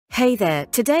Hey there,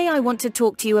 today I want to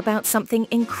talk to you about something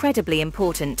incredibly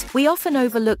important. We often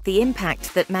overlook the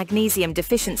impact that magnesium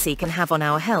deficiency can have on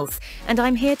our health, and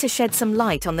I'm here to shed some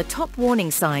light on the top warning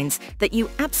signs that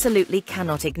you absolutely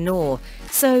cannot ignore.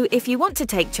 So if you want to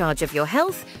take charge of your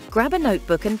health, grab a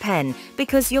notebook and pen,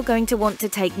 because you're going to want to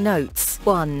take notes.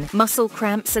 1. Muscle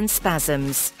cramps and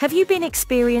spasms. Have you been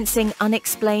experiencing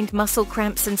unexplained muscle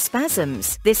cramps and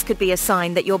spasms? This could be a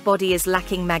sign that your body is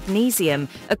lacking magnesium,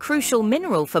 a crucial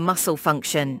mineral for muscle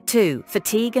function. 2.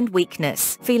 Fatigue and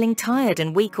weakness. Feeling tired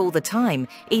and weak all the time,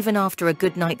 even after a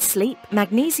good night's sleep?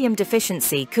 Magnesium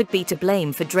deficiency could be to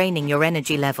blame for draining your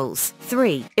energy levels.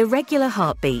 3. Irregular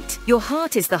heartbeat. Your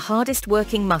heart is the hardest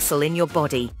working muscle in your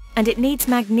body, and it needs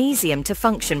magnesium to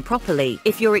function properly.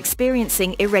 If you're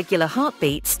experiencing irregular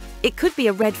heartbeats, it could be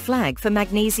a red flag for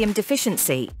magnesium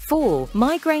deficiency. 4.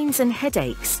 Migraines and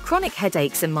headaches. Chronic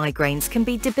headaches and migraines can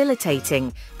be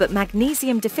debilitating, but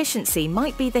magnesium deficiency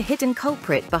might be the hidden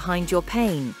culprit behind your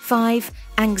pain. 5.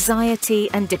 Anxiety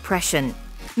and depression.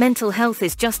 Mental health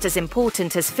is just as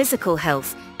important as physical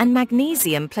health, and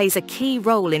magnesium plays a key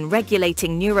role in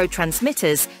regulating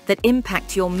neurotransmitters that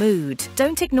impact your mood.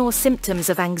 Don't ignore symptoms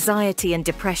of anxiety and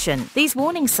depression. These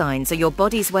warning signs are your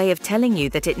body's way of telling you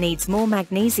that it needs more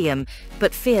magnesium,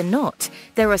 but fear not.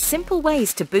 There are simple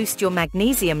ways to boost your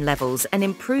magnesium levels and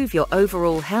improve your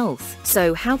overall health.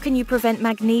 So how can you prevent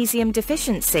magnesium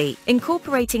deficiency?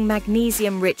 Incorporating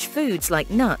magnesium-rich foods like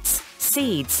nuts,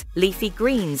 seeds, leafy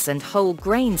greens, and whole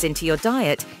grains into your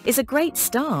diet is a great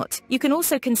start. You can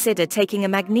also consider taking a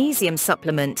magnesium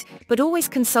supplement, but always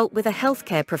consult with a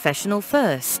healthcare professional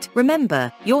first.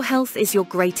 Remember, your health is your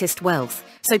greatest wealth,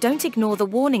 so don't ignore the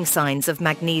warning signs of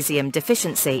magnesium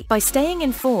deficiency. By staying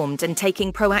informed and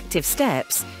taking proactive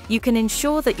steps, you can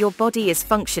ensure that your body is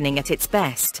functioning at its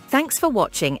best. Thanks for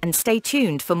watching, and stay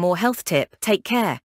tuned for more health tips. Take care.